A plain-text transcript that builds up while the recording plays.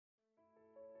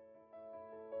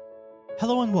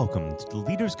Hello and welcome to the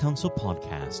Leaders Council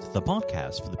podcast, the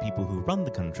podcast for the people who run the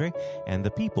country and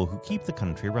the people who keep the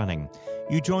country running.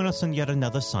 You join us on yet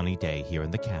another sunny day here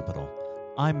in the capital.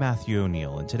 I'm Matthew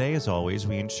O'Neill, and today, as always,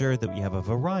 we ensure that we have a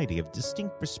variety of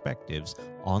distinct perspectives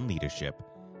on leadership.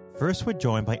 First, we're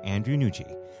joined by Andrew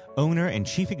Nugee, owner and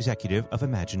chief executive of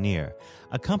Imagineear,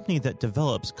 a company that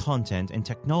develops content and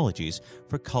technologies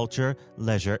for culture,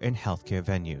 leisure, and healthcare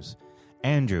venues.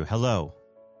 Andrew, hello.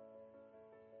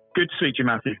 Good to speak to you,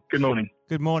 Matthew. Good morning.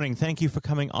 Good morning. Thank you for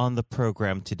coming on the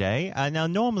program today. Now,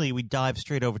 normally we dive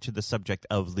straight over to the subject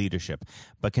of leadership,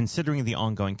 but considering the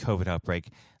ongoing COVID outbreak,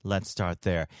 let's start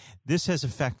there. This has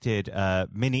affected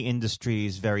many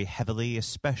industries very heavily,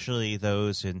 especially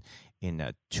those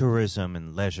in tourism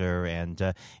and leisure and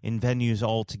in venues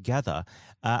altogether.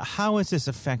 How has this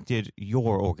affected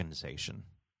your organization?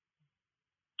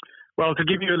 Well, to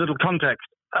give you a little context,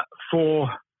 for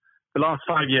the last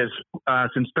 5 years,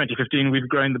 since 2015, we've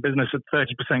grown the business at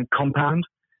 30% compound.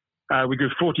 We grew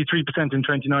 43% in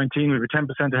 2019. We were 10%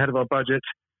 ahead of our budget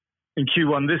in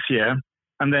Q1 this year.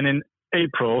 And then in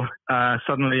April,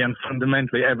 suddenly and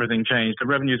fundamentally, everything changed. The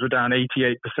revenues were down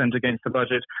 88% against the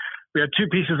budget. We had two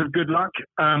pieces of good luck.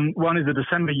 One is the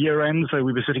December year end, so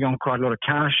we were sitting on quite a lot of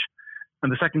cash.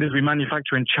 And the second is we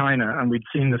manufacture in China, and we'd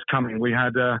seen this coming. We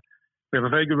have a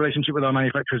very good relationship with our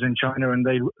manufacturers in China, and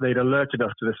they'd alerted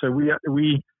us to this. So we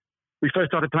first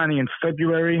started planning in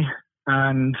February,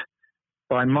 and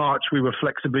by March we were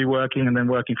flexibly working and then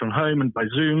working from home and by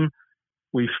Zoom.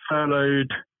 We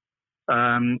furloughed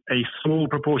a small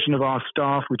proportion of our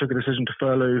staff. We took a decision to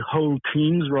furlough whole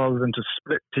teams rather than to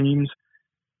split teams.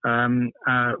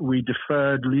 We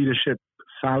deferred leadership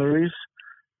salaries,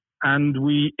 and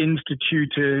we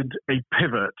instituted a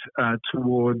pivot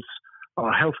towards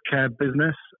our healthcare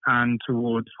business and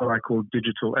towards what I call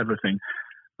digital everything.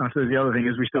 So the other thing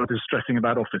is we started stressing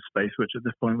about office space, which at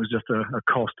this point was just a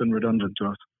cost and redundant to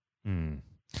us.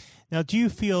 Now, do you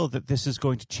feel that this is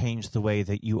going to change the way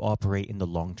that you operate in the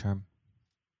long term?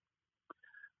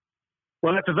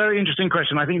 Well, that's a very interesting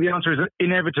question. I think the answer is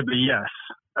inevitably yes.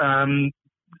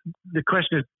 The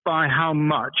question is by how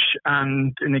much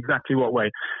and in exactly what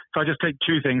way. So I just take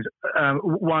two things.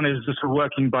 One is the sort of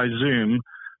working by Zoom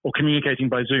or communicating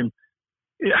by Zoom.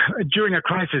 During a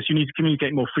crisis, you need to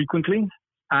communicate more frequently.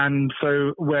 And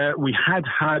so where we had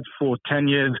for 10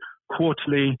 years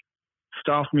quarterly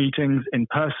staff meetings in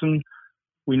person,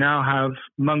 we now have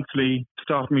monthly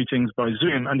staff meetings by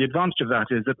Zoom. And the advantage of that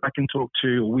is that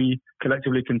we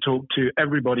collectively can talk to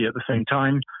everybody at the same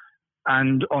time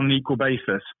and on an equal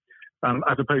basis,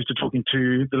 as opposed to talking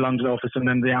to the London office and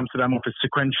then the Amsterdam office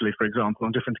sequentially, for example,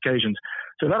 on different occasions.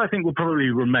 So that I think will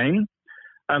probably remain.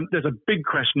 There's a big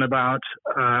question about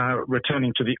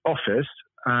returning to the office.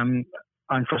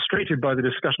 I'm frustrated by the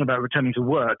discussion about returning to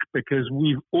work because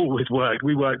we've always worked.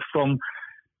 We worked from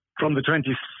the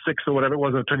 26th or whatever it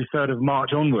was, or 23rd of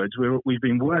March onwards. We've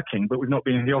been working, but we've not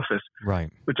been in the office. Right.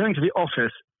 Returning to the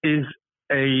office is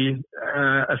a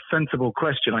sensible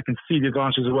question. I can see the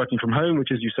advantages of working from home, which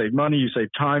is you save money, you save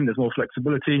time, there's more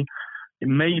flexibility. It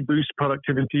may boost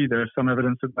productivity. There is some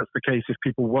evidence that that's the case if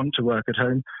people want to work at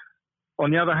home. On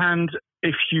the other hand,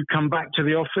 if you come back to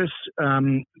the office,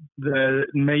 there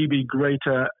may be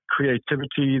greater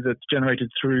creativity that's generated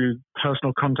through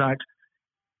personal contact.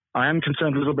 I am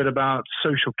concerned a little bit about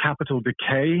social capital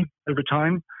decay over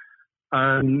time,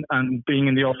 and being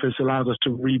in the office allows us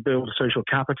to rebuild social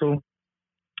capital.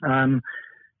 And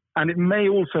it may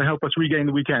also help us regain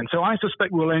the weekend. So I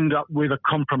suspect we'll end up with a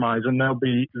compromise, and there'll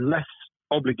be less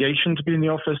obligation to be in the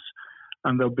office,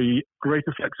 and there'll be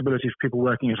greater flexibility for people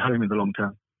working at home in the long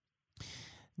term.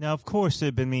 Now, of course, there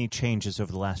have been many changes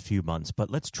over the last few months,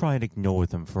 but let's try and ignore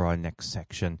them for our next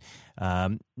section.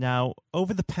 Now,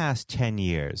 over the past 10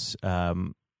 years,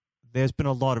 there's been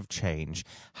a lot of change.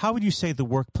 How would you say the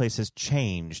workplace has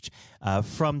changed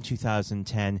from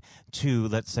 2010 to,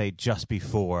 let's say, just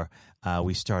before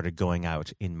we started going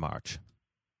out in March?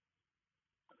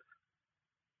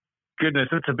 Goodness,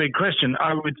 that's a big question.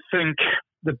 I would think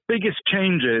the biggest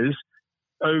changes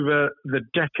over the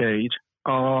decade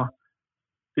are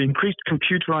the increased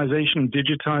computerization,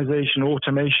 digitization,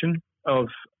 automation of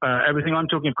everything. I'm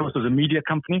talking, of course, as a media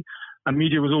company, and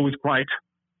media was always quite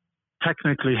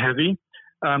technically heavy,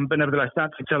 but nevertheless,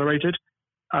 that's accelerated.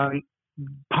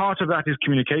 Part of that is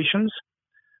communications,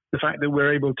 the fact that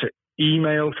we're able to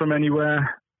email from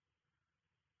anywhere.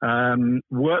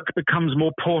 Work becomes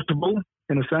more portable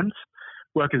in a sense.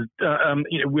 Work is,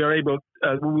 we're able,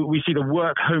 we see the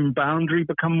work-home boundary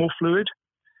become more fluid.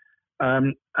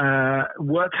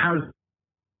 Work has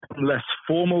less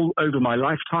formal over my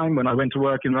lifetime. When I went to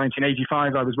work in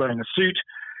 1985, I was wearing a suit.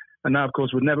 and now, of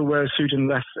course, would never wear a suit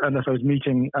unless I was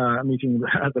meeting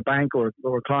at the bank or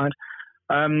a client.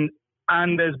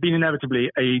 And there's been inevitably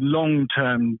a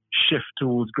long-term shift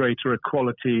towards greater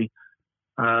equality,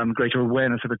 greater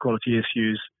awareness of equality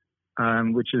issues,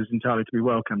 which is entirely to be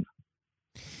welcomed.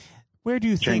 Where do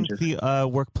you think the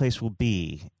workplace will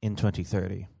be in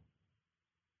 2030?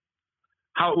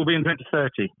 How it will be in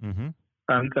 2030? Mm-hmm.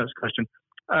 That's the question.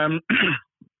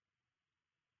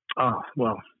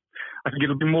 Well, I think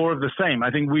it'll be more of the same.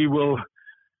 I think we will...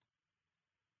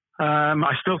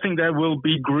 I still think there will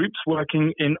be groups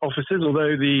working in offices,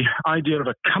 although the idea of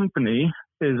a company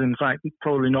is, in fact,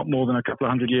 probably not more than a couple of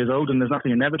 100 years old, and there's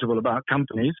nothing inevitable about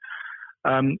companies.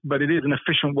 But it is an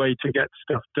efficient way to get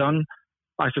stuff done.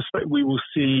 I suspect we will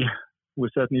see, we're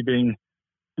certainly being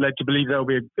led to believe there will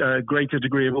be a greater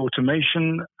degree of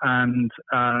automation and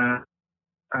a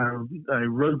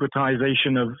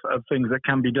robotization of things that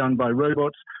can be done by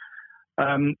robots.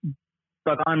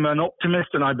 But I'm an optimist,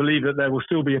 and I believe that there will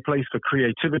still be a place for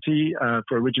creativity,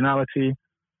 for originality,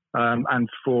 and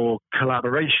for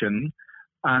collaboration,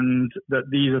 and that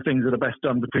these are things that are best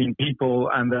done between people,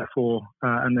 and therefore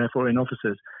in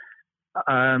offices.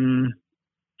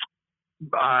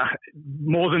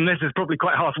 More than this is probably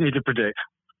quite hard for me to predict.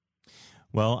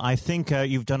 Well, I think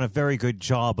you've done a very good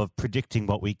job of predicting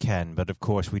what we can, but of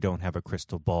course we don't have a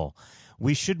crystal ball.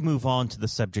 We should move on to the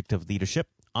subject of leadership.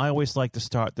 I always like to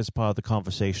start this part of the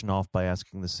conversation off by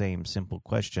asking the same simple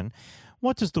question.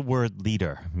 What does the word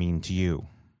leader mean to you?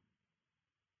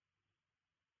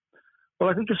 Well,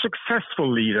 I think a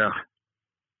successful leader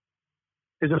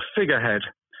is a figurehead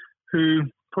who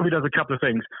probably does a couple of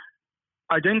things.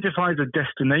 Identifies a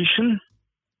destination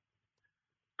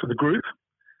for the group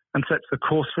and sets the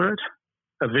course for it,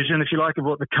 a vision, if you like, of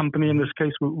what the company in this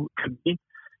case could be.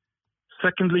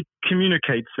 Secondly,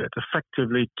 communicates it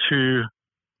effectively to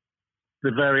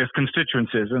the various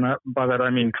constituencies, and by that I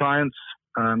mean clients,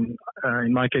 in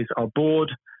my case our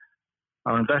board,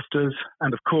 our investors,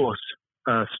 and of course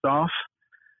staff.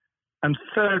 And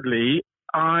thirdly,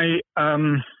 I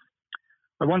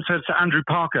once heard Sir Andrew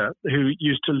Parker, who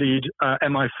used to lead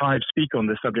MI5, speak on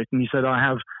this subject, and he said, I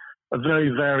have a very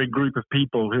varied group of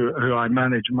people who I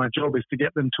manage. My job is to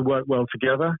get them to work well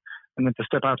together and then to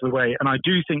step out of the way. And I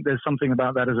do think there's something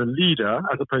about that as a leader,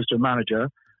 as opposed to a manager,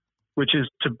 which is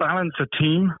to balance a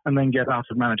team and then get out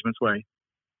of management's way.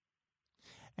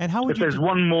 And how would if there's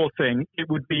one more thing, it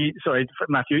would be, sorry,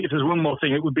 Matthew, if there's one more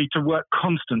thing, it would be to work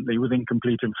constantly with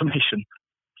incomplete information.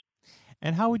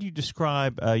 And how would you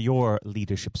describe your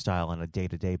leadership style on a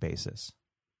day-to-day basis?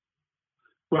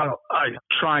 Well, I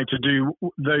try to do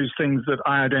those things that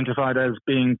I identified as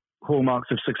being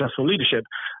hallmarks of successful leadership.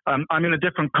 I'm in a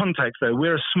different context, though.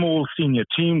 We're a small senior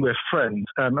team. We're friends,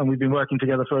 and we've been working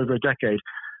together for over a decade.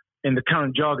 In the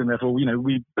current jargon, therefore,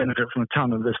 we benefit from a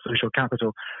ton of this social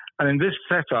capital. And in this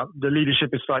setup, the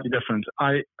leadership is slightly different.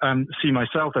 I see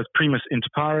myself as primus inter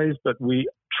pares, but we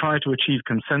try to achieve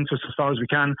consensus as far as we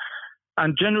can.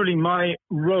 And generally, my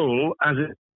role as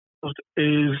it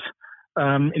is,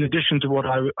 in addition to what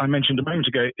I mentioned a moment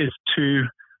ago, is to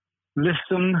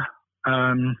listen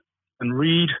and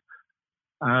read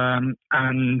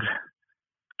and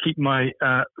keep my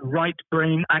right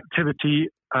brain activity.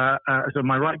 So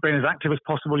my right brain is active as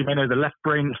possible. You may know the left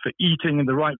brain is for eating and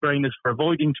the right brain is for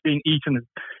avoiding being eaten and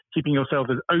keeping yourself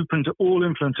as open to all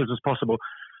influences as possible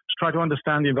to try to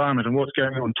understand the environment and what's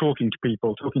going on, talking to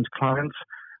people, talking to clients,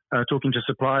 talking to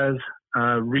suppliers,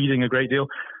 reading a great deal.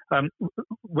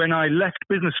 When I left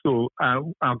business school,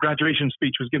 our graduation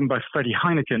speech was given by Freddie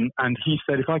Heineken, and he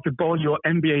said, if I could boil your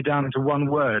MBA down into one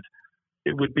word,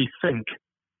 it would be think.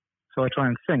 So I try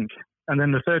and think. And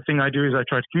then the third thing I do is I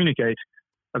try to communicate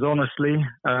as honestly,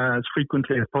 as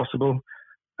frequently as possible,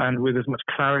 and with as much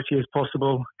clarity as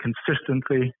possible,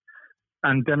 consistently,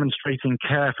 and demonstrating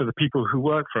care for the people who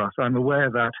work for us. I'm aware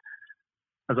that,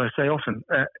 as I say often,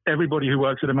 everybody who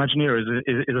works at Imagineear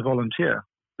is a volunteer.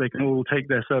 They can all take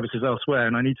their services elsewhere,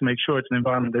 and I need to make sure it's an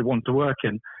environment they want to work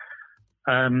in.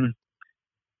 And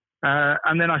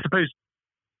then I suppose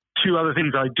two other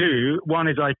things I do. One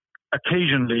is I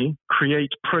occasionally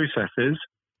create processes,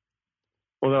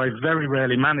 although I very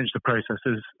rarely manage the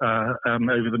processes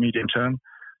over the medium term.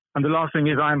 And the last thing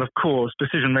is I am, of course,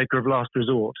 decision maker of last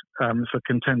resort for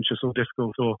contentious or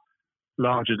difficult or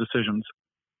larger decisions.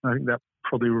 I think that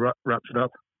probably wraps it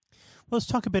up. Well, let's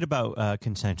talk a bit about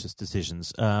contentious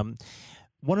decisions.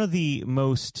 One of the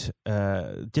most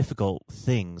difficult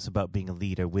things about being a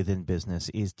leader within business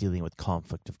is dealing with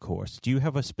conflict, of course. Do you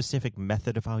have a specific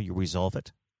method of how you resolve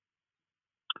it?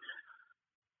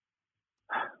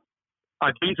 I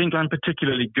don't think I'm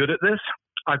particularly good at this.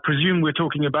 I presume we're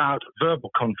talking about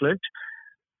verbal conflict.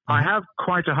 I have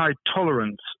quite a high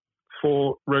tolerance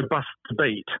for robust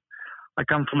debate. I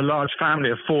come from a large family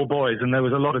of 4 boys, and there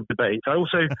was a lot of debate. I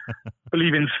also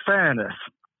believe in fairness.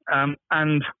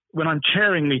 And when I'm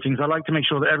chairing meetings, I like to make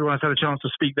sure that everyone has had a chance to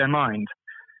speak their mind.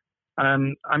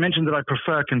 I mentioned that I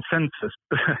prefer consensus,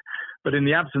 but in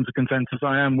the absence of consensus,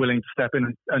 I am willing to step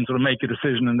in and sort of make a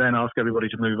decision and then ask everybody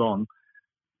to move on.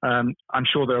 I'm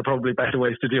sure there are probably better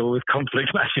ways to deal with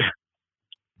conflict, Matthew.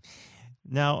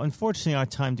 Now, unfortunately, our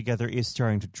time together is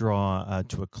starting to draw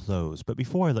to a close. But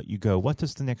before I let you go, what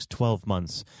does the next 12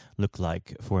 months look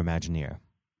like for Imagineear?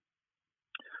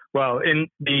 Well, in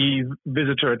the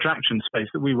visitor attraction space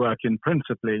that we work in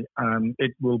principally,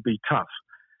 it will be tough.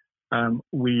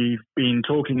 We've been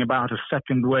talking about a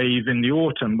second wave in the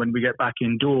autumn when we get back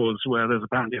indoors, where there's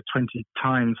apparently a 20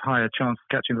 times higher chance of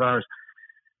catching the virus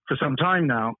for some time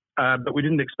now. But we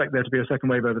didn't expect there to be a second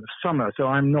wave over the summer. So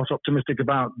I'm not optimistic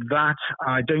about that.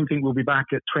 I don't think we'll be back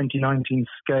at 2019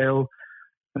 scale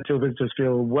until visitors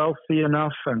feel wealthy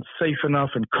enough and safe enough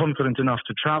and confident enough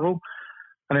to travel.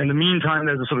 And in the meantime,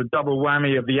 there's a sort of double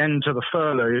whammy of the end to the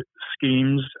furlough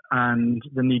schemes and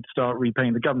the need to start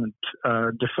repaying the government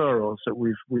deferrals that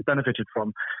we've benefited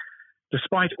from.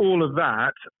 Despite all of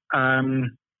that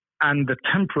and the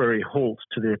temporary halt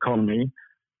to the economy,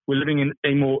 we're living in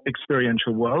a more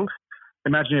experiential world.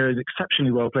 Imagineear is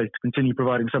exceptionally well placed to continue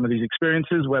providing some of these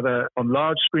experiences, whether on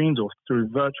large screens or through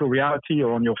virtual reality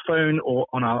or on your phone or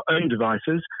on our own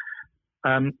devices.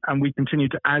 And we continue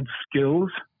to add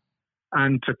skills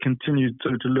and to continue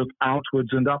to look outwards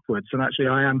and upwards. And actually,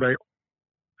 I am very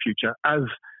future. As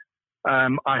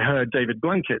I heard David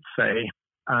Blunkett say,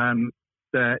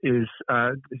 there is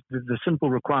the simple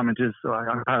requirement is,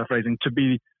 I'm paraphrasing, to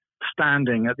be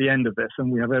standing at the end of this,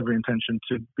 and we have every intention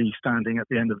to be standing at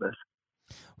the end of this.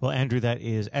 Well, Andrew, that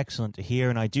is excellent to hear,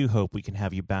 and I do hope we can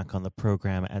have you back on the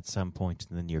program at some point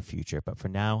in the near future. But for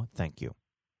now, thank you.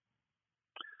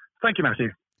 Thank you, Matthew.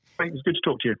 It was good to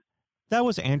talk to you. That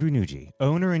was Andrew Nugee,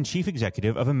 owner and chief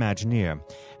executive of Imagineear.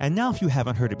 And now, if you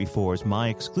haven't heard it before, is my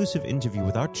exclusive interview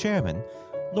with our chairman,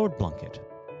 Lord Blunkett.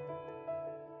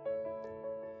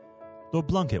 Lord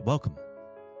Blunkett, welcome.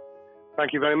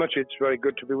 Thank you very much. It's very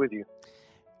good to be with you.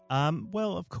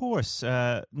 Well, of course,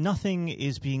 nothing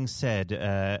is being said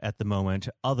at the moment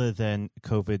other than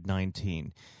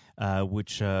COVID-19,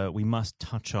 which we must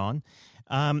touch on.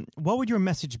 What would your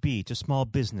message be to small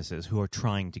businesses who are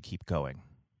trying to keep going?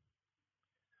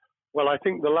 Well, I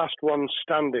think the last ones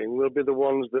standing will be the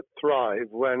ones that thrive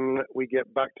when we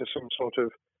get back to some sort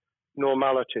of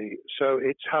normality. So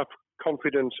it's have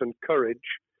confidence and courage.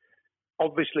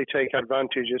 Obviously take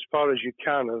advantage as far as you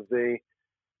can of the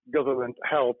government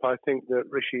help. I think that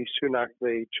Rishi Sunak,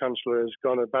 the Chancellor, has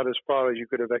gone about as far as you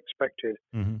could have expected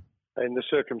in the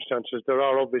circumstances. There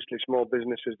are obviously small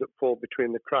businesses that fall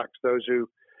between the cracks. Those who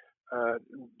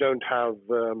don't have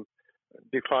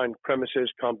defined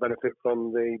premises can't benefit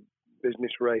from the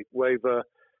business rate waiver,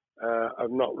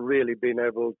 have not really been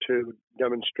able to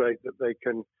demonstrate that they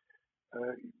can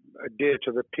adhere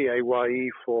to the PAYE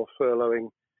for furloughing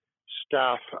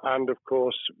staff, and of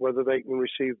course whether they can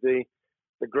receive the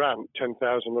grant,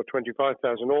 10,000 or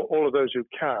 25,000. All of those who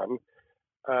can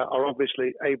are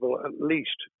obviously able at least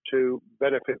to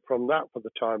benefit from that for the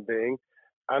time being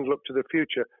and look to the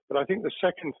future. But I think the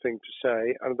second thing to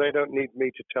say, and they don't need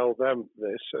me to tell them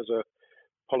this as a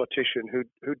politician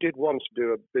who did once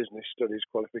do a business studies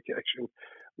qualification,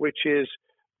 which is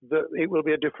that it will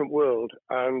be a different world,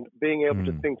 and being able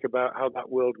to think about how that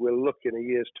world will look in a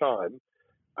year's time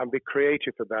and be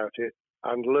creative about it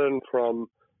and learn from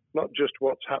not just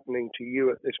what's happening to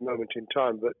you at this moment in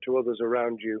time, but to others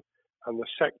around you and the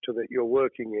sector that you're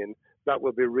working in, that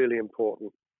will be really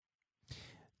important.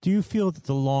 Do you feel that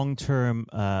the long-term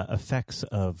effects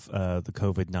of the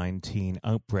COVID-19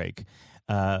 outbreak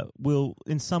will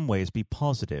in some ways be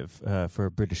positive for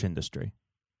British industry?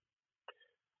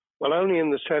 Well, only in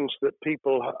the sense that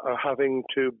people are having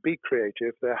to be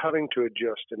creative, they're having to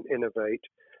adjust and innovate.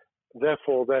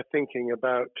 Therefore, they're thinking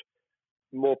about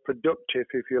more productive,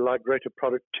 if you like, greater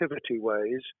productivity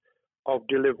ways of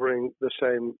delivering the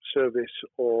same service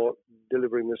or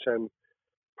delivering the same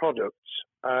products.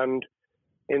 And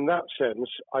in that sense,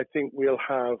 I think we'll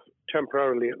have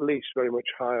temporarily at least very much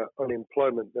higher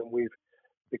unemployment than we've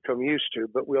become used to,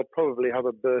 but we'll probably have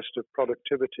a burst of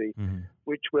productivity,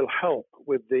 which will help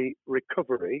with the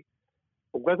recovery.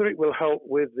 Whether it will help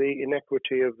with the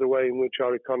inequity of the way in which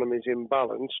our economy is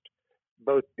imbalanced,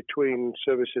 both between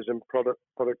services and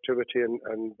productivity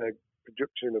and the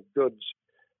production of goods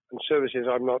and services,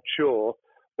 I'm not sure.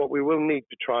 What we will need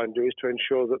to try and do is to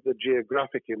ensure that the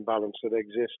geographic imbalance that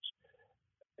exists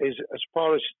is, as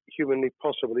far as humanly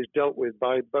possible, is dealt with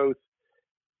by both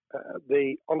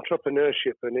the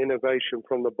entrepreneurship and innovation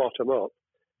from the bottom up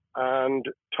and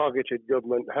targeted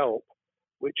government help,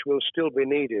 which will still be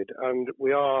needed. And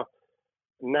we are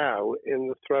now in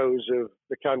the throes of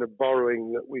the kind of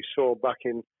borrowing that we saw back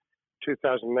in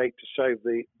 2008 to save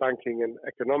the banking and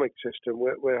economic system.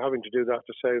 We're having to do that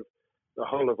to save the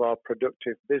whole of our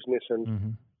productive business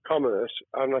and commerce,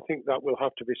 and I think that will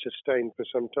have to be sustained for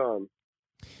some time.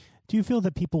 Do you feel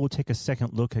that people will take a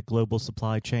second look at global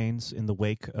supply chains in the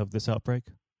wake of this outbreak?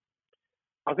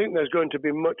 I think there's going to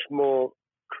be much more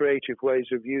creative ways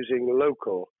of using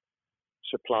local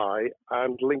supply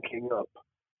and linking up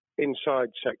inside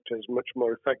sectors much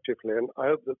more effectively, and I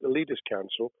hope that the Leaders'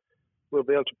 Council will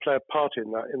be able to play a part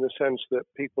in that, in the sense that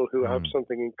people who have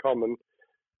something in common,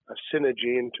 a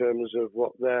synergy in terms of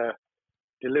what they're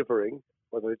delivering,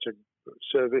 whether it's a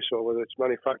service or whether it's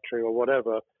manufacturing or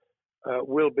whatever,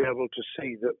 will be able to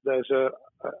see that there's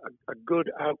a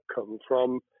good outcome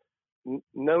from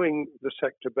knowing the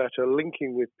sector better,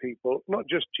 linking with people, not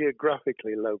just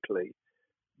geographically, locally,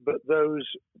 but those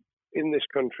in this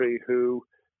country who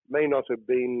may not have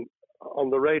been on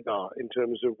the radar in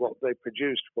terms of what they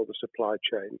produced for the supply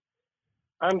chain.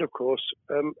 And of course,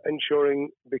 ensuring,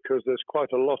 because there's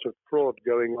quite a lot of fraud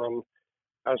going on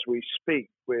as we speak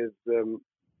with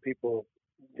people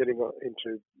getting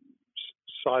into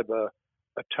cyber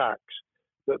attacks,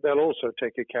 that they'll also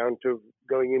take account of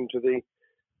going into the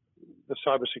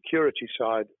cyber security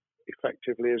side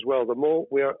effectively as well. The more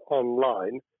we are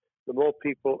online, the more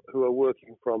people who are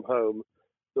working from home,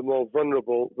 the more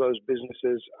vulnerable those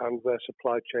businesses and their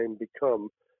supply chain become.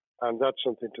 And that's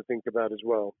something to think about as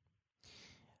well.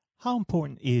 How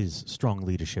important is strong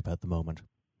leadership at the moment?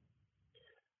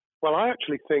 Well, I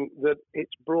actually think that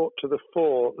it's brought to the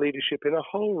fore leadership in a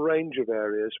whole range of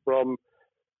areas, from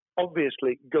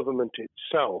obviously government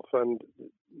itself, and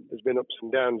there's been ups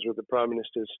and downs with the Prime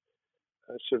Minister's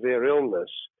severe illness,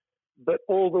 but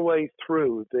all the way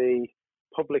through the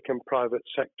public and private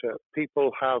sector.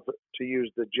 People have, to use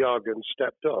the jargon,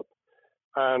 stepped up,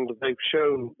 and they've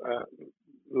shown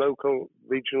local,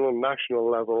 regional, national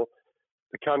level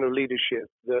the kind of leadership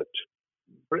that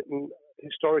Britain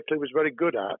historically was very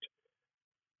good at.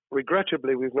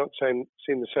 Regrettably, we've not seen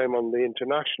the same on the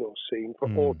international scene for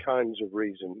all kinds of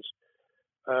reasons,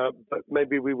 but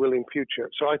maybe we will in future.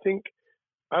 So I think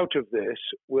out of this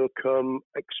will come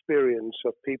experience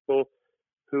of people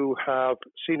who have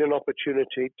seen an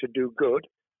opportunity to do good,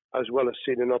 as well as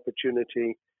seen an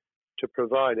opportunity to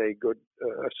provide a good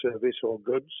service or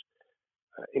goods,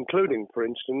 including, for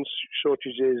instance,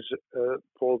 shortages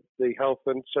for the health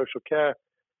and social care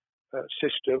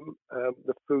system,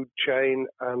 the food chain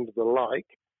and the like,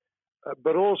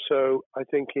 but also I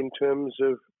think in terms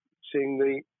of seeing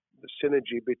the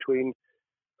synergy between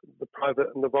the private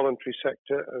and the voluntary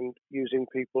sector and using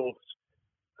people's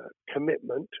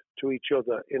commitment to each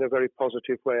other in a very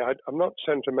positive way. I'm not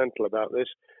sentimental about this.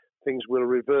 Things will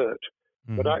revert.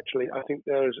 But actually, I think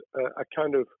there's a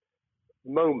kind of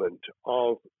moment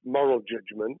of moral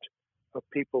judgment of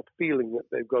people feeling that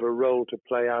they've got a role to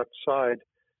play outside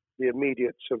the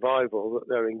immediate survival that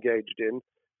they're engaged in.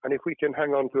 And if we can hang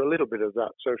on to a little bit of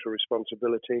that social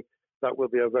responsibility, that will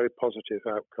be a very positive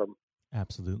outcome.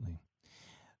 Absolutely.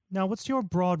 Now, what's your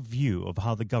broad view of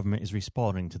how the government is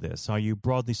responding to this? Are you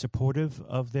broadly supportive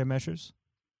of their measures?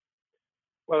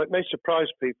 Well, it may surprise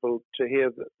people to hear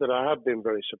that I have been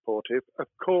very supportive. Of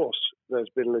course, there's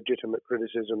been legitimate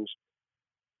criticisms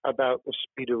about the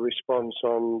speed of response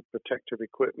on protective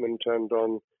equipment and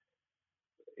on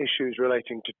issues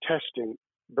relating to testing.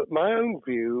 But my own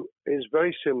view is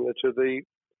very similar to the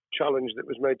challenge that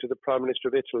was made to the Prime Minister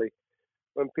of Italy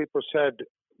when people said,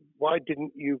 why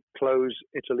didn't you close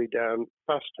Italy down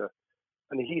faster?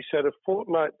 And he said, a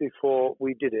fortnight before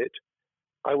we did it,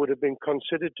 I would have been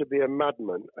considered to be a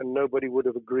madman and nobody would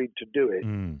have agreed to do it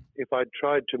if I'd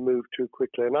tried to move too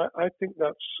quickly. And I think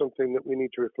that's something that we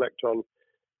need to reflect on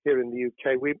here in the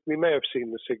UK. We may have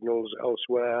seen the signals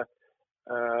elsewhere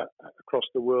across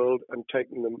the world and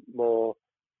taken them more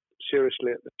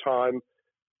seriously at the time.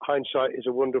 Hindsight is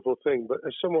a wonderful thing, but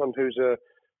as someone who's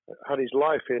had his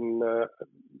life in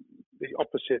the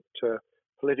opposite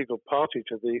political party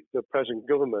to the present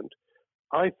government,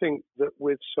 I think that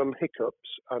with some hiccups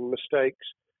and mistakes,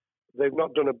 they've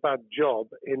not done a bad job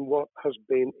in what has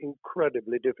been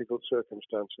incredibly difficult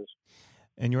circumstances.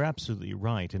 And you're absolutely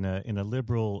right. In a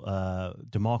liberal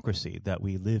democracy that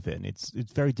we live in, it's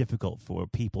very difficult for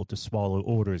people to swallow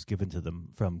orders given to them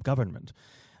from government.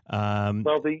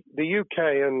 Well, the UK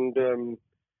and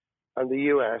And the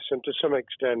US, and to some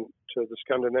extent the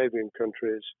Scandinavian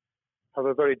countries, have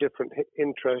a very different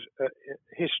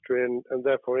history and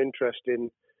therefore interest in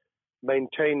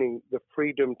maintaining the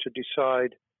freedom to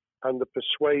decide and the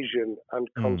persuasion and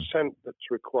consent that's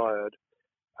required.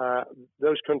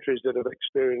 Those countries that have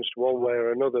experienced one way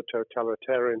or another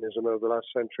totalitarianism over the last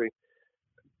century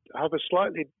have a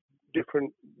slightly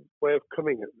different way of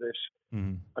coming at this.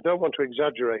 I don't want to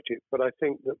exaggerate it, but I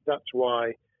think that that's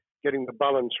why getting the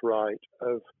balance right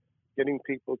of getting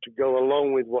people to go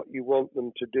along with what you want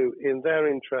them to do in their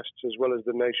interests as well as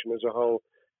the nation as a whole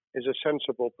is a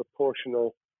sensible,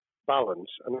 proportional balance.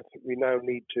 And I think we now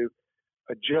need to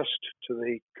adjust to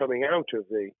the coming out of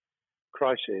the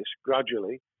crisis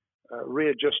gradually,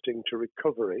 readjusting to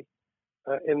recovery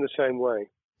in the same way.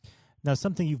 Now,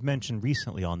 something you've mentioned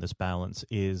recently on this balance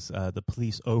is the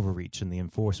police overreach in the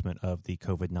enforcement of the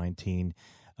COVID-19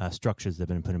 structures that have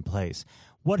been put in place.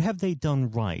 What have they done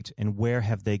right, and where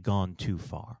have they gone too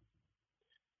far?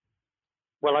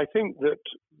 Well, I think that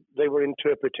they were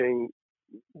interpreting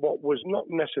what was not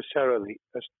necessarily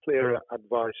as clear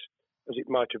advice as it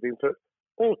might have been for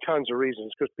all kinds of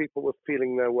reasons, because people were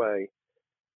feeling their way.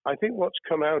 I think what's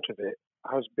come out of it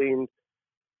has been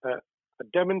a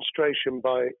demonstration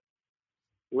by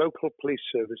local police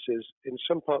services in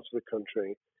some parts of the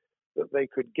country that they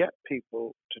could get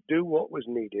people to do what was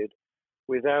needed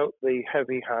without the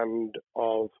heavy hand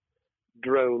of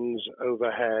drones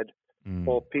overhead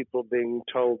or people being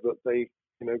told that they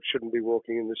shouldn't be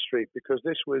walking in the street, because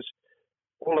this was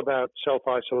all about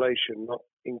self-isolation, not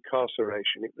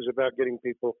incarceration. It was about getting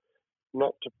people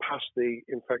not to pass the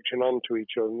infection on to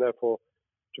each other and therefore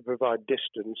to provide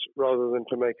distance rather than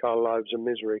to make our lives a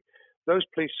misery. Those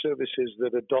police services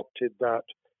that adopted that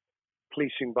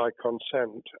policing by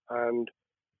consent and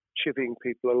chivying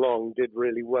people along did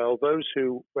really well. Those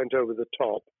who went over the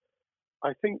top,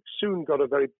 I think, soon got a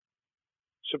very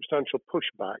substantial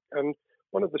pushback. And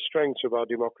one of the strengths of our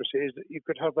democracy is that you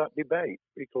could have that debate.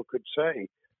 People could say,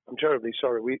 I'm terribly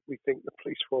sorry, we think the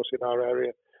police force in our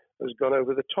area has gone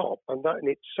over the top. And that in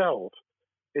itself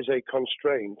is a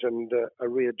constraint and a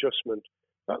readjustment.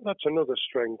 That's another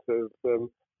strength of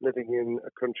living in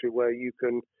a country where you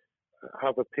can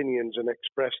have opinions and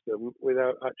express them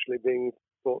without actually being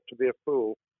thought to be a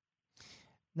fool.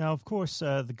 Now, of course,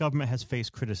 the government has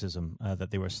faced criticism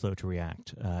that they were slow to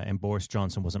react, and Boris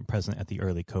Johnson wasn't present at the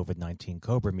early COVID-19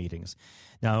 COBRA meetings.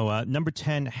 Now, Number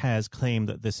 10 has claimed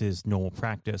that this is normal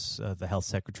practice. The health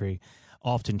secretary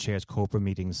often chairs COBRA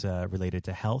meetings related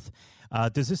to health.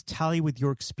 Does this tally with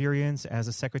your experience as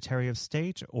a Secretary of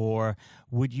State, or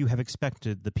would you have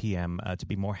expected the PM to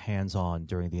be more hands-on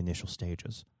during the initial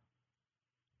stages?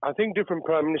 I think different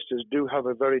prime ministers do have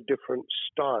a very different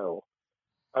style.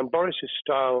 And Boris's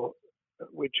style,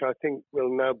 which I think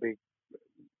will now be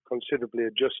considerably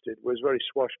adjusted, was very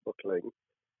swashbuckling.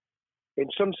 In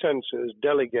some senses,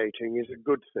 delegating is a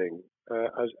good thing,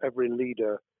 as every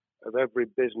leader of every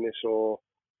business or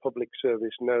public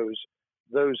service knows.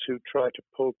 Those who try to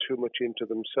pull too much into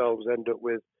themselves end up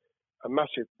with a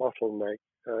massive bottleneck,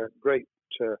 great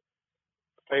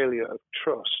failure of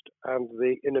trust, and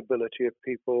the inability of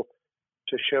people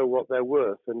to show what they're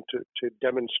worth and to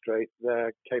demonstrate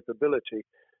their capability.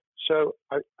 So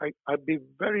I'd be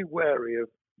very wary of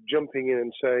jumping in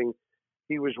and saying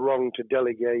he was wrong to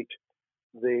delegate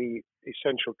the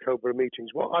essential COBRA meetings.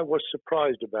 What I was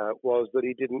surprised about was that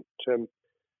he didn't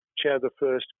chair the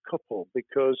first couple,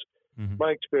 because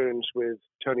my experience with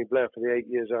Tony Blair for the 8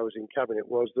 years I was in cabinet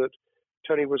was that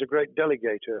Tony was a great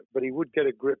delegator, but he would get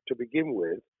a grip to begin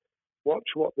with, watch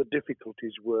what the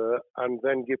difficulties were, and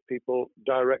then give people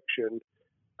direction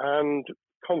and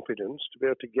confidence to be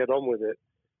able to get on with it.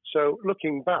 So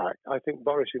looking back, I think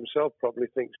Boris himself probably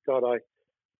thinks, God, I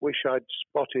wish I'd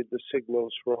spotted the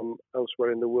signals from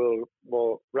elsewhere in the world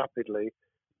more rapidly,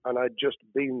 and I'd just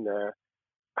been there.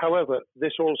 However,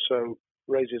 this also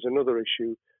raises another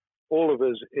issue. All of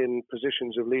us in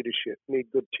positions of leadership need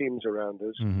good teams around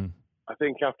us. I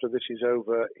think after this is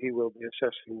over, he will be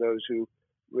assessing those who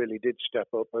really did step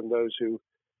up and those who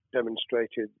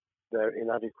demonstrated their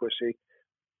inadequacy.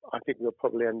 I think we'll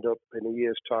probably end up in a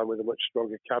year's time with a much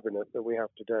stronger cabinet than we have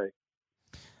today.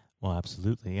 Well,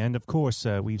 absolutely. And of course,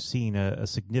 we've seen a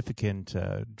significant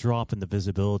drop in the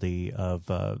visibility of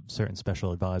certain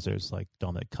special advisors like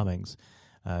Dominic Cummings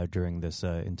during this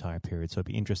entire period. So it'd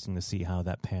be interesting to see how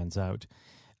that pans out.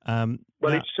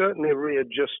 It's certainly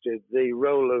readjusted the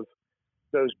role of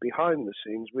those behind the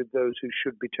scenes with those who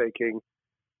should be taking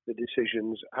the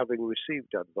decisions, having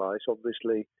received advice.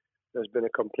 Obviously, there's been a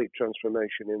complete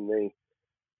transformation in the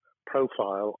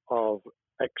profile of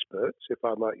experts, if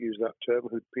I might use that term,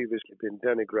 who'd previously been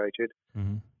denigrated,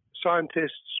 Mm-hmm.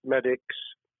 scientists, medics,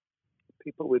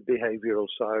 people with behavioral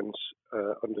science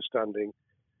understanding.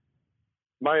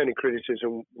 My only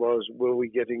criticism was, were we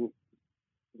getting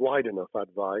wide enough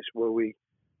advice? Were we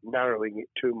narrowing it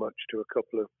too much to a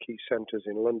couple of key centres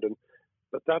in London?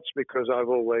 But that's because I've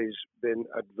always been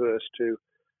adverse to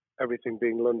everything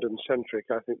being London-centric.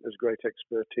 I think there's great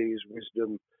expertise,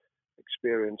 wisdom,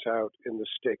 experience out in the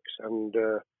sticks, and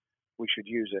we should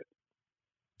use it.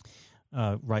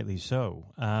 Rightly so.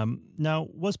 Now,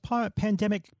 was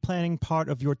pandemic planning part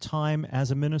of your time as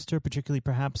a minister, particularly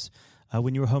perhaps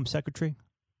when you were Home Secretary?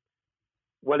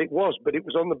 Well, it was, but it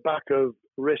was on the back of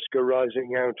risk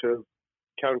arising out of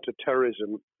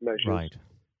counter-terrorism measures. Right.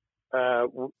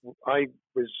 I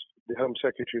was the Home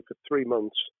Secretary for 3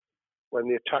 months when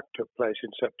the attack took place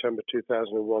in September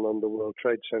 2001 on the World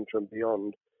Trade Center and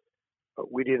beyond.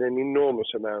 We did an enormous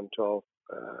amount of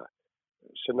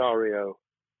scenario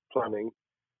planning,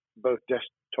 both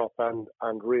desktop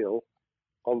and real.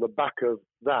 On the back of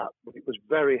that, it was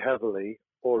very heavily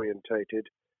orientated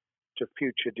to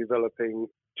future developing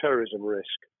terrorism risk.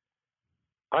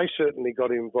 I certainly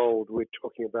got involved with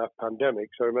talking about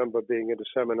pandemics. I remember being at a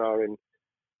seminar in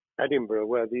Edinburgh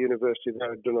where the university there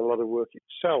had done a lot of work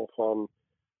itself on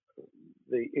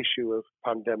the issue of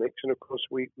pandemics. And of course,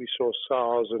 we saw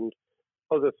SARS and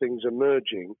other things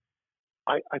emerging.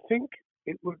 I think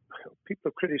people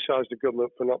have criticised the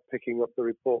government for not picking up the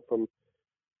report from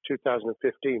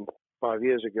 2015, 5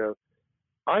 years ago.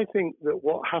 I think that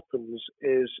what happens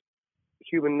is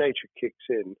human nature kicks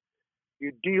in.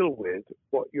 You deal with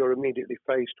what you're immediately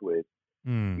faced with.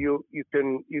 You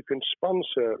can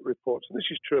sponsor reports, and this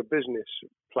is true of business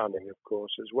planning, of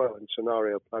course, as well, and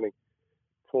scenario planning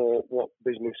for what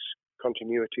business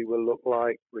continuity will look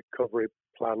like, recovery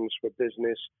plans for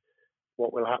business,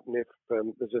 what will happen if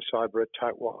there's a cyber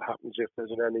attack, what happens if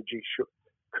there's an energy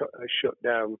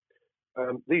shutdown.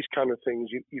 These kind of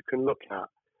things you can look at,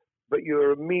 but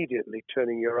you're immediately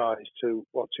turning your eyes to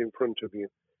what's in front of you.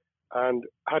 And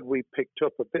had we picked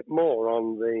up a bit more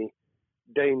on the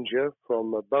danger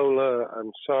from Ebola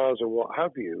and SARS and what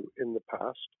have you in the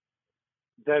past,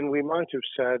 then we might have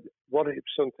said, what if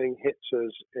something hits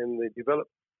us in the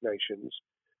developed nations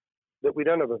that we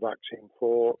don't have a vaccine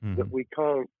for, that we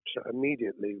can't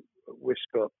immediately whisk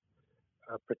up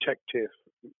protective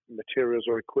materials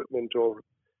or equipment, or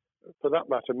for that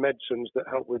matter, medicines that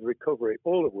help with recovery,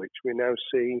 all of which we now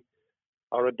see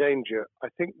are a danger. I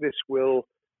think this will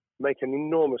make an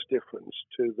enormous difference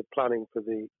to the planning for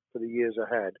the years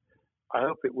ahead. I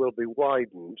hope it will be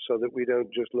widened so that we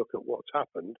don't just look at what's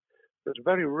happened, but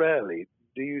very rarely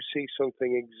do you see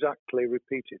something exactly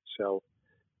repeat itself.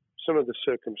 Some of the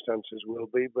circumstances will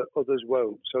be, but others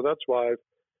won't. So that's why I've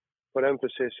put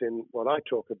emphasis in what I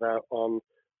talk about on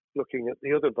looking at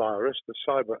the other virus, the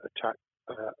cyber attack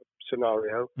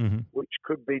scenario, which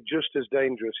could be just as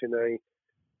dangerous in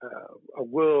a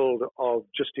world of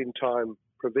just-in-time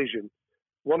provision.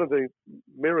 One of the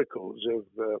miracles of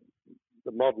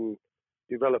the modern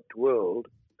developed world,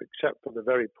 except for the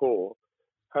very poor,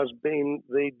 has been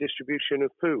the distribution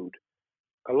of food.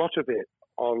 A lot of it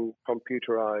on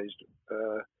computerized,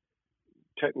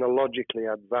 technologically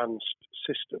advanced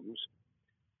systems.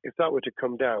 If that were to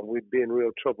come down, we'd be in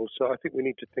real trouble. So I think we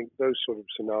need to think those sort of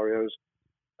scenarios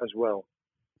as well.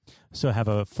 So have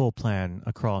a full plan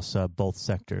across both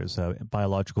sectors,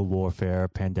 biological warfare,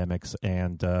 pandemics,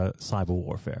 and cyber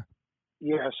warfare.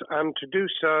 Yes, and to do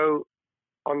so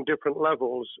on different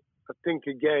levels. I think,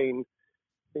 again,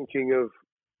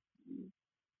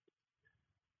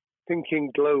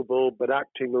 thinking global but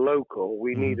acting local,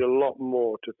 we need a lot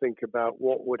more to think about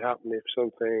what would happen if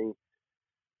something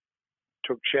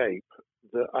took shape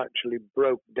that actually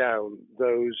broke down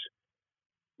those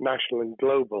national and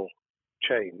global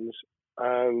chains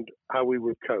and how we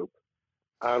would cope.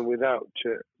 And without,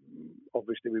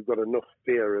 obviously, we've got enough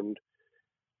fear and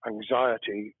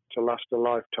anxiety to last a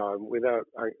lifetime. Without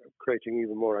creating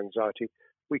even more anxiety,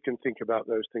 we can think about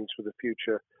those things for the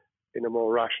future in a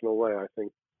more rational way, I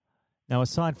think. Now,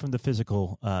 aside from the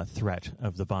physical threat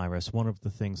of the virus, one of the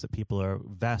things that people are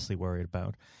vastly worried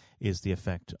about is the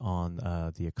effect on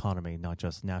the economy, not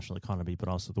just the national economy, but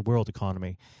also the world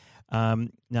economy.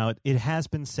 Now, it has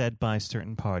been said by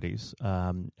certain parties,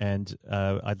 and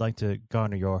I'd like to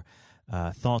garner your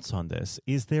thoughts on this.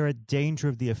 Is there a danger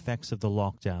of the effects of the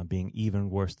lockdown being even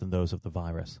worse than those of the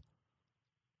virus?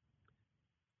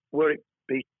 Were it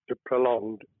be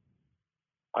prolonged,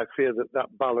 I fear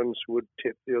that balance would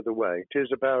tip the other way. It is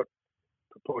about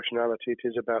proportionality. It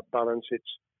is about balance.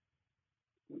 It's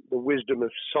the wisdom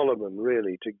of Solomon,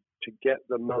 really, to get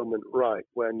the moment right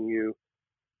when you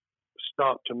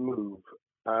start to move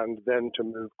and then to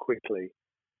move quickly.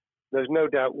 There's no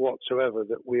doubt whatsoever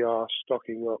that we are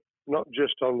stocking up, not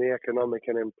just on the economic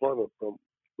and employment front,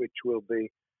 which will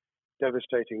be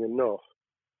devastating enough,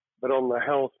 but on the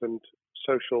health and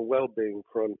social well-being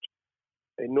front,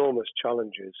 enormous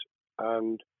challenges.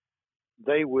 And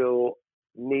they will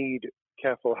need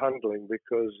careful handling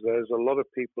because there's a lot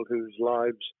of people whose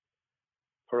lives,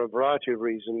 for a variety of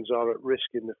reasons, are at risk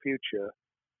in the future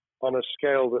on a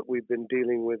scale that we've been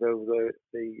dealing with over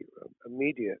the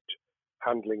immediate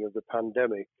handling of the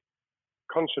pandemic,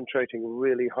 concentrating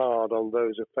really hard on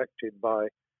those affected by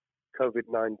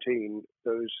COVID-19,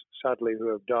 those sadly who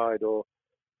have died or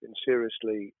been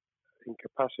seriously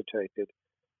incapacitated.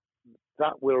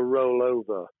 That will roll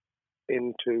over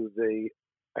into the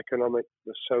economic,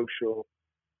 the social,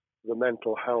 the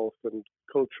mental health and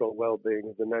cultural well-being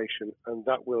of the nation, and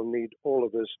that will need all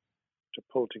of us to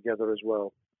pull together as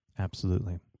well.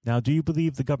 Absolutely. Now, do you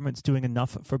believe the government's doing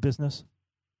enough for business?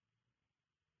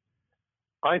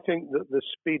 I think that the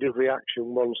speed of reaction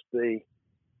once the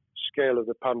scale of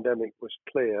the pandemic was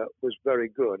clear was very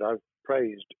good. I've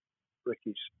praised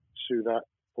Rishi Sunak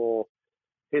for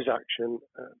his action.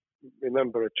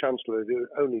 Remember, a chancellor who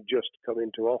only just come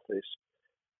into office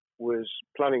was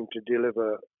planning to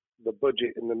deliver the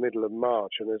budget in the middle of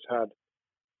March and has had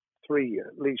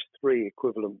at least three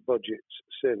equivalent budgets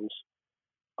since.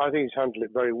 I think he's handled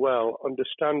it very well.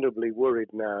 Understandably worried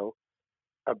now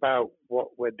about what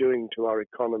we're doing to our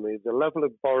economy. The level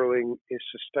of borrowing is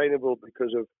sustainable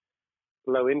because of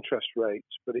low interest rates,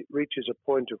 but it reaches a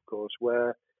point, of course,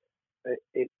 where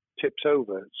it tips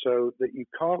over so that you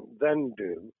can't then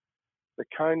do the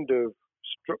kind of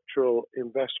structural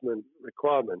investment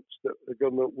requirements that the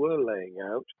government were laying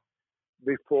out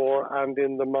before and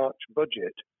in the March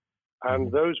budget.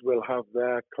 And those will have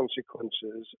their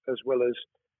consequences as well as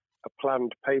a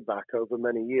planned payback over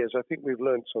many years. I think we've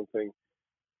learned something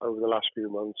over the last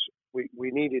few months.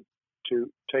 We needed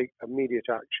to take immediate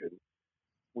action.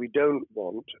 We don't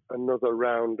want another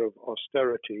round of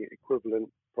austerity equivalent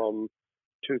from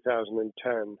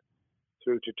 2010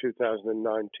 through to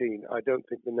 2019. I don't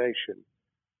think the nation,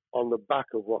 on the back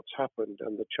of what's happened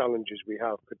and the challenges we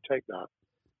have, could take that.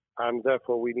 And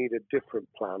therefore, we need a different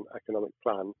plan, economic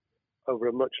plan, over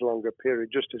a much longer period,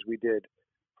 just as we did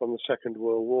from the Second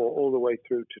World War all the way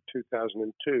through to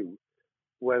 2002,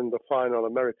 when the final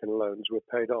American loans were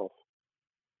paid off.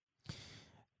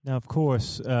 Now, of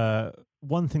course,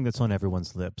 one thing that's on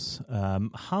everyone's lips,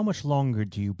 how much longer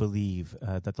do you believe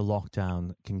that the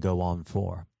lockdown can go on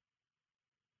for?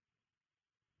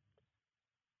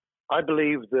 I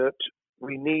believe that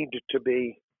we need to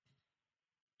be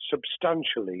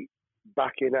substantially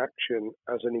back in action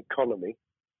as an economy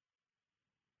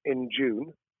in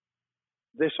June.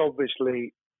 This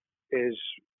obviously is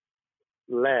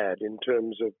led in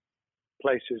terms of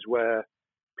places where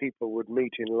people would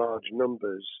meet in large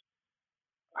numbers,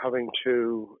 having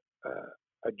to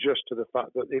adjust to the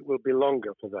fact that it will be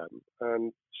longer for them.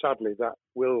 And sadly, that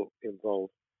will involve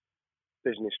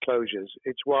business closures.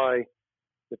 It's why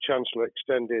the Chancellor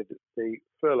extended the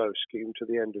furlough scheme to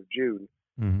the end of June.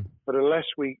 Mm-hmm. But unless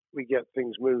we get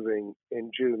things moving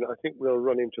in June, I think we'll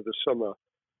run into the summer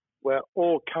where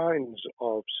all kinds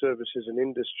of services and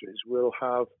industries will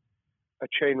have a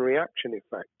chain reaction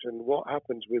effect. And what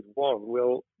happens with one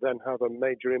will then have a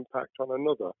major impact on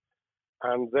another.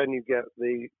 And then you get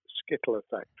the skittle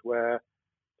effect where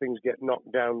things get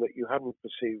knocked down that you hadn't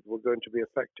perceived were going to be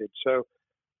affected. So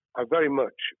I very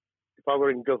much, if I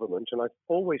were in government, and I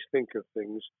always think of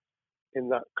things in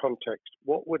that context,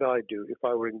 what would I do if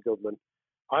I were in government?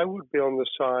 I would be on the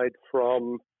side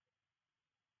from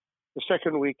the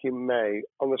second week in May,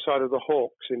 on the side of the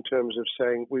hawks in terms of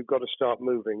saying we've got to start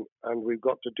moving, and we've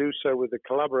got to do so with the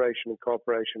collaboration and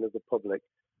cooperation of the public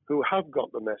who have got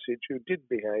the message, who did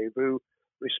behave, who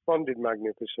responded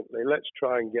magnificently. Let's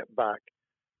try and get back,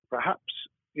 perhaps,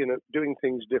 doing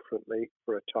things differently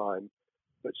for a time,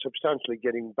 but substantially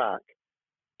getting back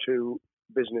to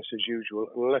business as usual.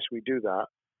 And unless we do that,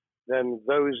 then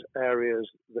those areas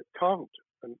that can't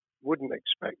and wouldn't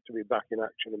expect to be back in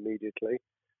action immediately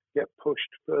get pushed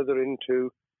further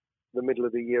into the middle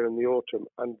of the year and the autumn,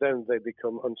 and then they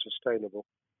become unsustainable.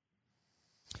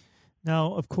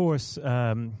 Now, of course,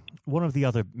 one of the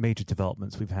other major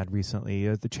developments we've had recently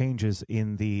are the changes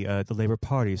in the Labour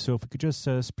Party. So if we could just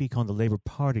speak on the Labour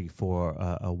Party for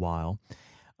a while.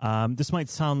 This might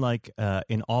sound like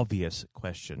an obvious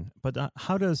question, but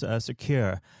how does Sir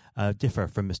Keir differ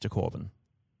from Mr. Corbyn?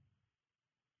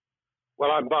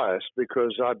 Well, I'm biased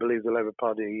because I believe the Labour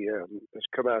Party has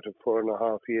come out of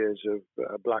 4.5 years of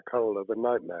a black hole of a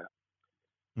nightmare,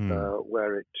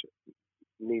 where it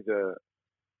neither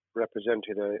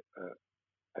represented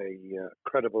a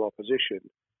credible opposition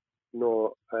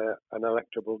nor an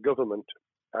electable government,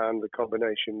 and the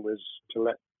combination was to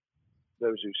let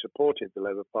those who supported the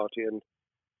Labour Party and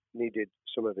needed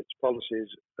some of its policies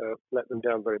let them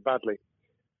down very badly.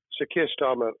 Sir Keir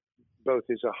Starmer both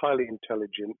is a highly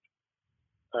intelligent,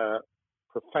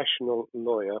 professional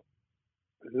lawyer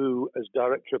who, as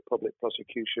Director of Public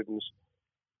Prosecutions,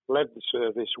 led the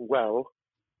service well,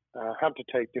 had to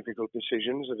take difficult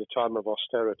decisions at a time of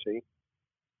austerity,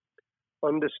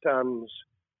 understands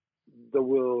the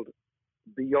world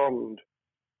beyond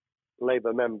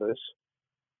Labour members,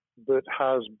 but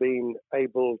has been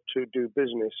able to do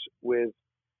business with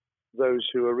those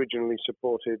who originally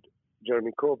supported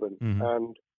Jeremy Corbyn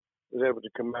and was able to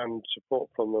command support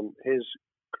from them. His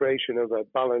creation of a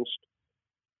balanced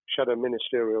shadow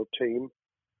ministerial team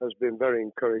has been very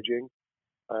encouraging.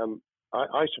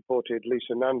 I supported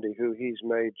Lisa Nandy, who he's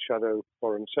made shadow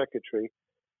foreign secretary,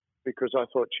 because I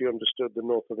thought she understood the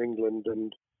north of England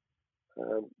and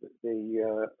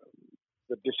the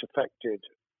disaffected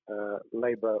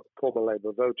former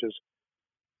Labour voters.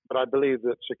 But I believe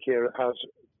that Sir Keir has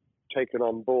taken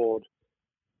on board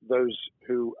those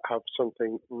who have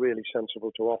something really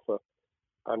sensible to offer,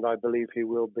 and I believe he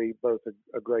will be both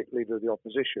a great leader of the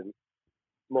opposition.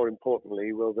 More importantly,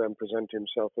 he will then present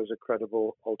himself as a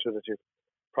credible alternative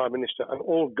Prime Minister, and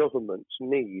all governments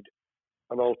need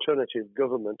an alternative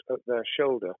government at their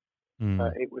shoulder.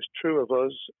 It was true of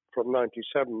us from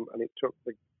 97, and it took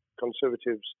the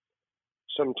Conservatives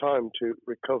some time to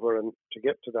recover and to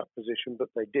get to that position, but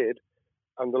they did,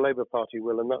 and the Labour Party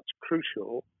will, and that's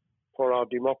crucial for our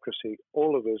democracy.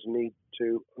 All of us need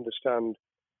to understand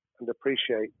and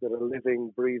appreciate that a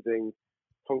living, breathing,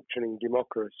 functioning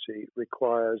democracy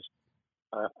requires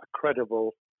a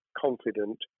credible,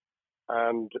 confident,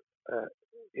 and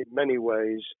in many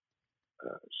ways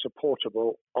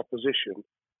supportable opposition,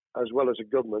 as well as a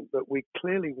government that we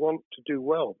clearly want to do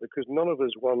well, because none of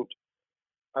us want,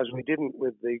 as we didn't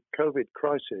with the COVID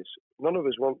crisis, none of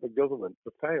us want the government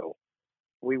to fail.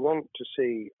 We want to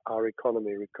see our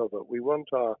economy recover. We want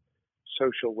our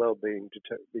social well-being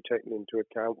to be taken into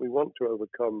account. We want to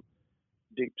overcome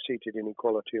deep-seated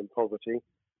inequality and poverty,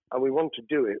 and we want to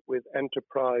do it with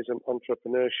enterprise and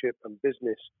entrepreneurship and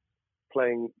business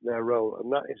playing their role.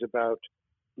 And that is about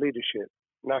leadership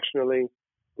nationally,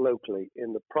 locally,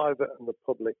 in the private and the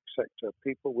public sector,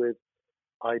 people with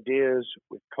ideas,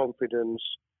 with confidence,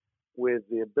 with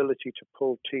the ability to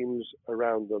pull teams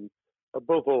around them,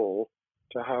 above all,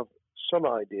 to have some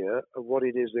idea of what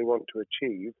it is they want to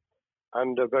achieve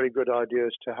and a very good idea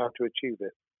as to how to achieve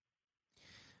it.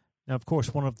 Now, of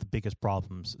course, one of the biggest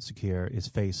problems Sir Keir is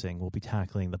facing will be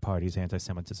tackling the party's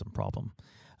anti-Semitism problem.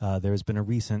 There has been a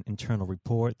recent internal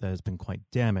report that has been quite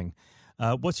damning.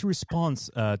 What's your response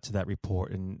to that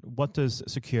report, and what does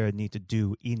Sir Keir need to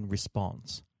do in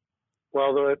response?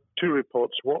 Well, there are two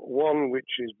reports. One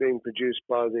which is being produced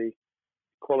by the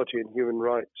Equality and Human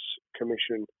Rights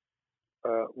Commission,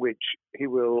 which he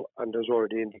will, and has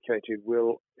already indicated,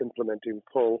 will implement in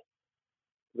full.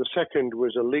 The second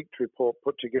was a leaked report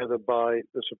put together by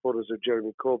the supporters of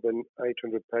Jeremy Corbyn,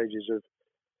 800 pages of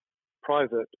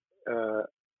private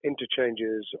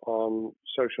interchanges on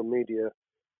social media,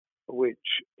 which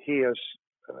he has,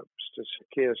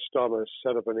 Keir Starmer,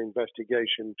 set up an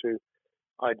investigation to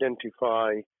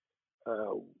identify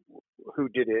who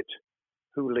did it,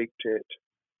 who leaked it,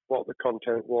 what the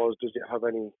content was, does it have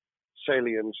any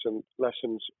salience and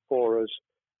lessons for us,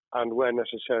 and where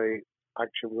necessary,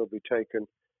 action will be taken.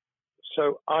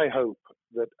 So I hope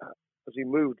that as he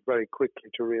moved very quickly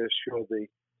to reassure the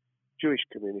Jewish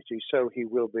community, so he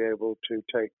will be able to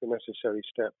take the necessary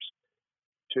steps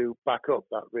to back up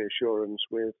that reassurance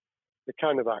with the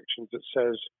kind of actions that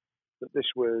says that this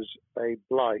was a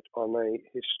blight on a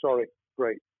historic,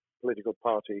 great political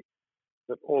party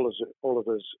that all of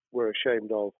us were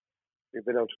ashamed of. We've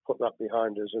been able to put that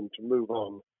behind us and to move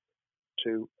on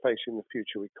to facing the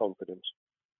future with confidence.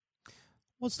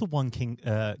 What's the one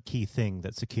key thing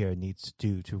that Sir Keir needs to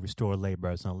do to restore Labour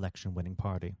as an election-winning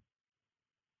party?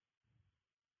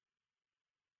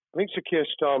 I think Sir Keir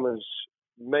Starmer's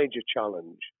major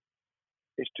challenge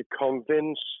is to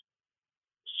convince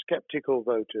sceptical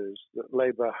voters that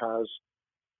Labour has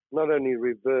not only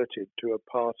reverted to a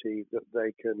party that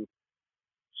they can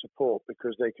support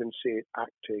because they can see it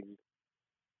acting,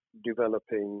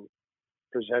 developing,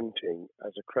 presenting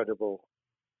as a credible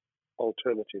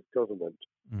alternative government,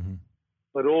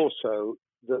 but also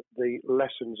that the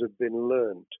lessons have been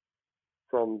learned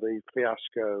from the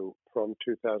fiasco from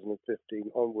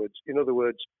 2015 onwards. In other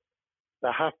words,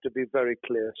 there have to be very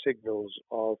clear signals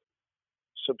of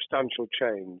substantial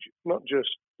change, not just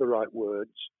the right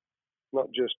words, not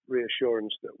just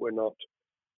reassurance that we're not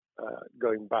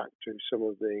going back to some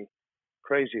of the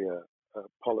crazier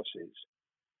policies,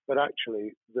 but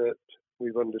actually that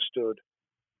we've understood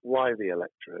why the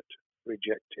electorate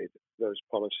rejected those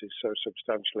policies so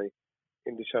substantially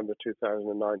in December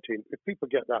 2019. If people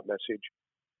get that message,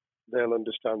 they'll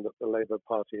understand that the Labour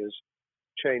Party has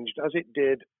changed, as it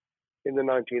did in the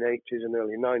 1980s and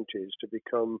early 90s, to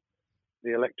become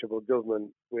the electable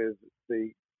government with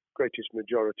the greatest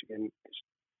majority in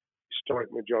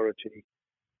historic majority,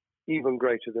 even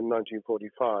greater than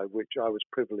 1945, which I was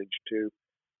privileged to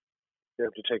be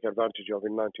able to take advantage of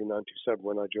in 1997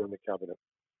 when I joined the cabinet.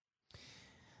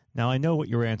 Now, I know what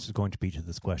your answer is going to be to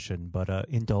this question, but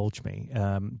indulge me.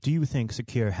 Do you think Sir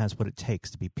Keir has what it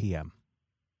takes to be PM?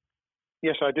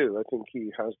 Yes, I do. I think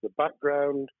he has the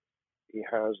background, he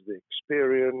has the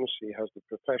experience, he has the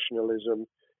professionalism,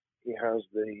 he has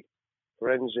the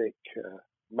forensic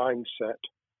mindset,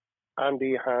 and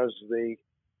he has the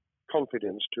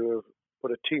confidence to have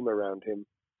put a team around him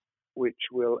which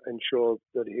will ensure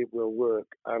that it will work.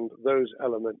 And those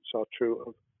elements are true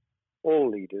of all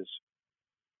leaders.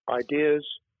 Ideas,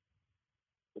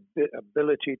 the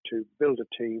ability to build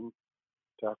a team,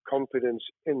 to have confidence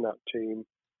in that team,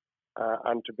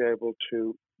 and to be able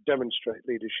to demonstrate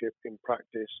leadership in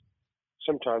practice,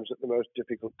 sometimes at the most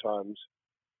difficult times.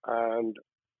 And,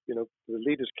 you know, the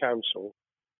Leaders' Council,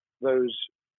 those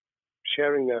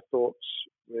sharing their thoughts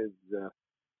with the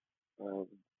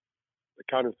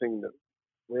kind of thing that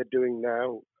we're doing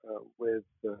now with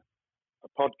a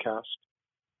podcast,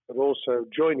 but also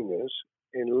joining us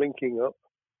in linking up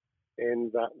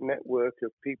in that network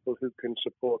of people who can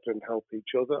support and help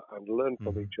each other and learn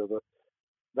from each other.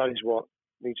 That is what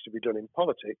needs to be done in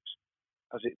politics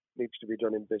as it needs to be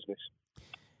done in business.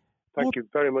 Thank you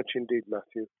very much indeed,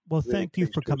 Matthew. Well, thank you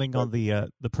for coming on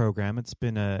the program. It's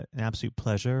been an absolute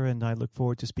pleasure, and I look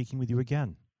forward to speaking with you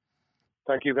again.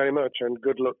 Thank you very much, and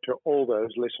good luck to all those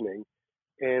listening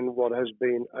in what has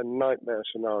been a nightmare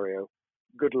scenario.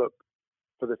 Good luck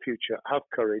for the future. Have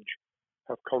courage,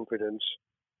 have confidence,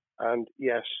 and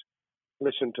yes,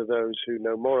 listen to those who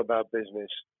know more about business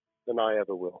than I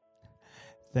ever will.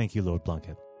 Thank you, Lord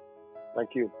Blunkett. Thank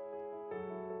you.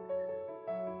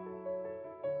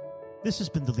 This has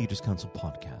been the Leaders' Council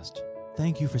podcast.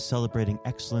 Thank you for celebrating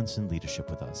excellence in leadership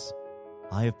with us.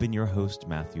 I have been your host,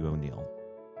 Matthew O'Neill.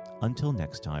 Until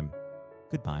next time,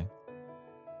 goodbye.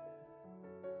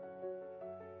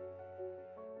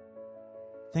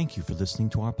 Thank you for listening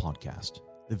to our podcast.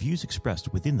 The views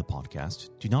expressed within the podcast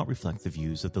do not reflect the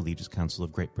views of the Leaders' Council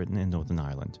of Great Britain and Northern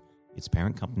Ireland, its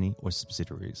parent company or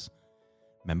subsidiaries,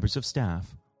 members of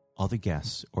staff, other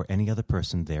guests, or any other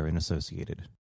person therein associated.